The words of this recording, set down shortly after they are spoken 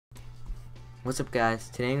What's up guys,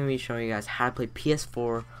 today I'm going to be showing you guys how to play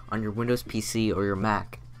PS4 on your Windows PC or your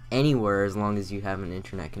Mac anywhere as long as you have an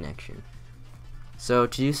internet connection. So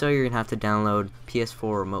to do so you're going to have to download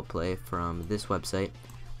PS4 Remote Play from this website.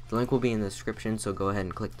 The link will be in the description, so go ahead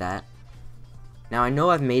and click that. Now I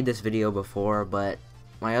know I've made this video before, but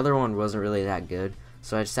my other one wasn't really that good,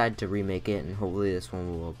 so I decided to remake it and hopefully this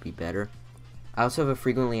one will be better. I also have a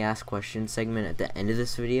frequently asked questions segment at the end of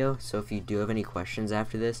this video, so if you do have any questions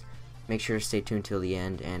after this, make sure to stay tuned till the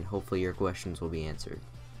end and hopefully your questions will be answered.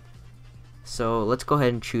 So let's go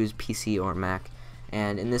ahead and choose PC or Mac,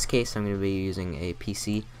 and in this case I'm going to be using a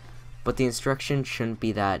PC, but the instructions shouldn't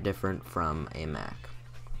be that different from a Mac.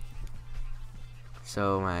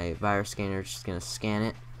 So my virus scanner is just going to scan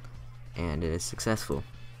it, and it is successful.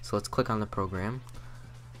 So let's click on the program,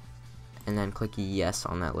 and then click yes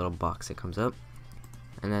on that little box that comes up,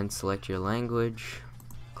 and then select your language,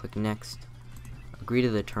 click next, agree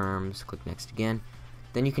to the terms, click next again.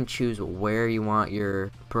 Then you can choose where you want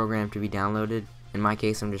your program to be downloaded. In my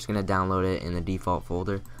case I'm just going to download it in the default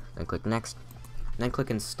folder, then click next, then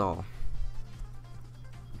click install.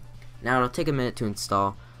 Now it'll take a minute to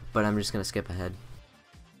install, but I'm just going to skip ahead.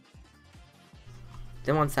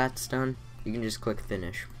 Then once that's done, you can just click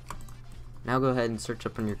finish. Now go ahead and search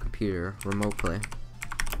up on your computer Remote Play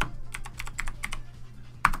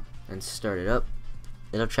and start it up.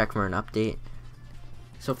 It'll check for an update.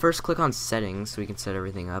 So first click on settings so we can set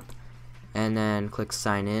everything up, and then click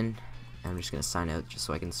sign in. I'm just going to sign out just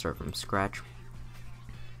so I can start from scratch,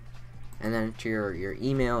 and then enter your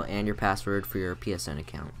email and your password for your PSN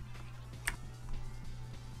account.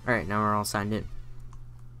 Alright, now we're all signed in.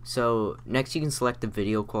 So next you can select the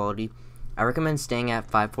video quality. I recommend staying at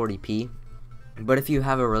 540p, but if you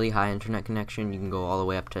have a really high internet connection you can go all the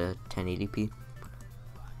way up to 1080p.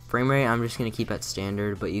 Frame rate I'm just going to keep at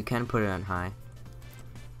standard, but you can put it on high.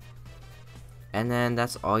 And then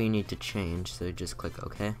that's all you need to change, so just click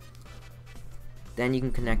OK. Then you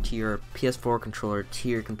can connect your PS4 controller to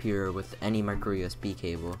your computer with any micro USB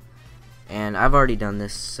cable. And I've already done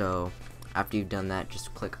this, so after you've done that,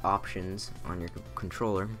 just click options on your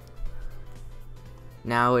controller.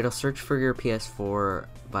 Now it'll search for your PS4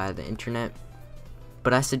 via the internet,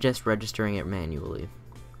 but I suggest registering it manually.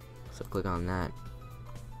 So click on that.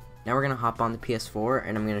 Now we're going to hop on the PS4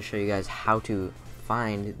 and I'm going to show you guys how to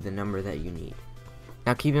find the number that you need.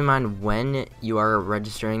 Now keep in mind, when you are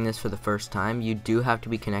registering this for the first time, you do have to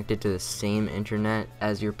be connected to the same internet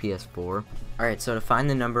as your PS4. Alright, so to find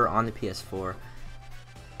the number on the PS4,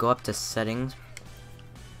 go up to settings,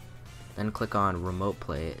 then click on Remote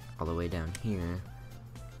Play all the way down here,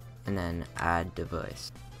 and then add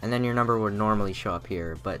device. And then your number would normally show up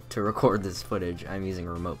here, but to record this footage I'm using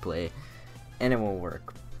Remote Play and it won't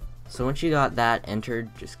work. So once you got that entered,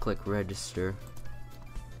 just click register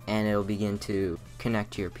and it'll begin to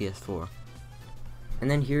connect to your PS4. And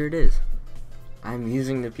then here it is. I'm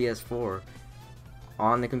using the PS4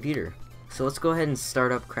 on the computer. So let's go ahead and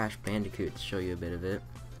start up Crash Bandicoot to show you a bit of it.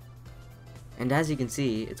 And as you can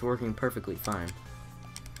see, it's working perfectly fine.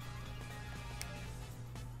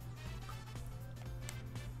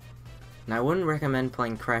 Now I wouldn't recommend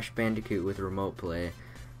playing Crash Bandicoot with Remote Play,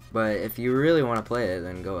 but if you really want to play it,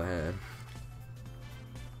 then go ahead.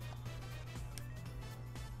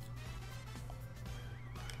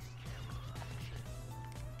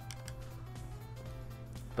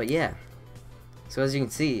 But yeah, so as you can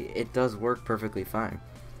see, it does work perfectly fine.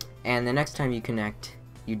 And the next time you connect,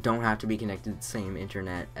 you don't have to be connected to the same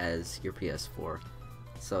internet as your PS4.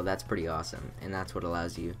 So that's pretty awesome, and that's what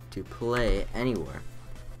allows you to play anywhere.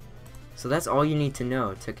 So that's all you need to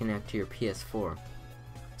know to connect to your PS4.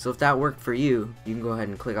 So if that worked for you, you can go ahead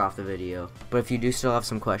and click off the video. But if you do still have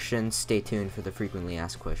some questions, stay tuned for the frequently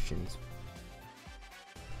asked questions.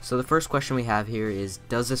 So the first question we have here is,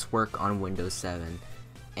 does this work on Windows 7?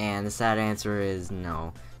 And the sad answer is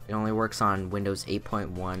no. It only works on Windows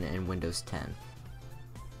 8.1 and Windows 10.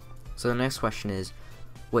 So the next question is,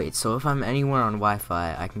 wait, so if I'm anywhere on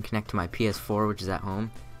Wi-Fi, I can connect to my PS4 which is at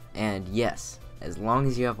home? And yes, as long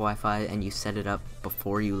as you have Wi-Fi and you set it up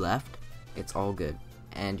before you left, it's all good.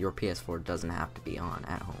 And your PS4 doesn't have to be on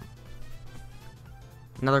at home.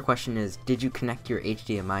 Another question is, did you connect your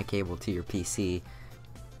HDMI cable to your PC?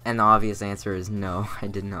 And the obvious answer is no, I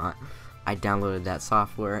did not. I downloaded that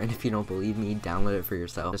software, and if you don't believe me, download it for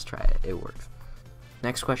yourself. Just try it, it works.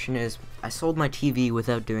 Next question is, I sold my TV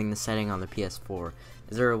without doing the setting on the PS4.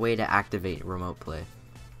 Is there a way to activate Remote Play?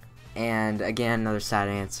 And again, another sad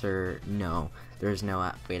answer, no. There's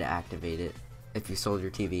no way to activate it if you sold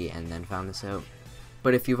your TV and then found this out.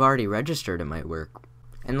 But if you've already registered, it might work.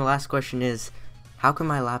 And the last question is, how can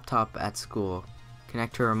my laptop at school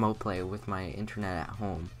connect to remote play with my internet at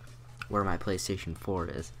home, where my PlayStation 4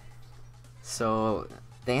 is? So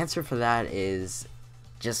the answer for that is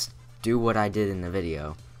just do what I did in the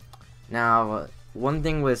video. Now, one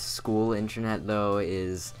thing with school internet though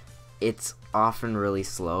is it's often really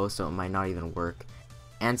slow, so it might not even work.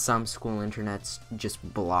 And some school internets just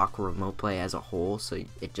block remote play as a whole, so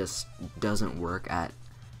it just doesn't work at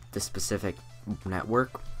the specific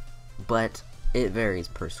network, but it varies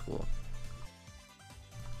per school.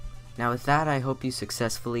 Now with that, I hope you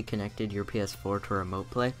successfully connected your PS4 to remote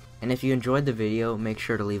play, and if you enjoyed the video, make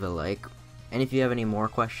sure to leave a like, and if you have any more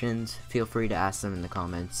questions, feel free to ask them in the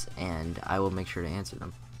comments, and I will make sure to answer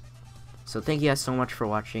them. So thank you guys so much for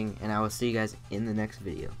watching, and I will see you guys in the next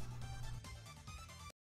video.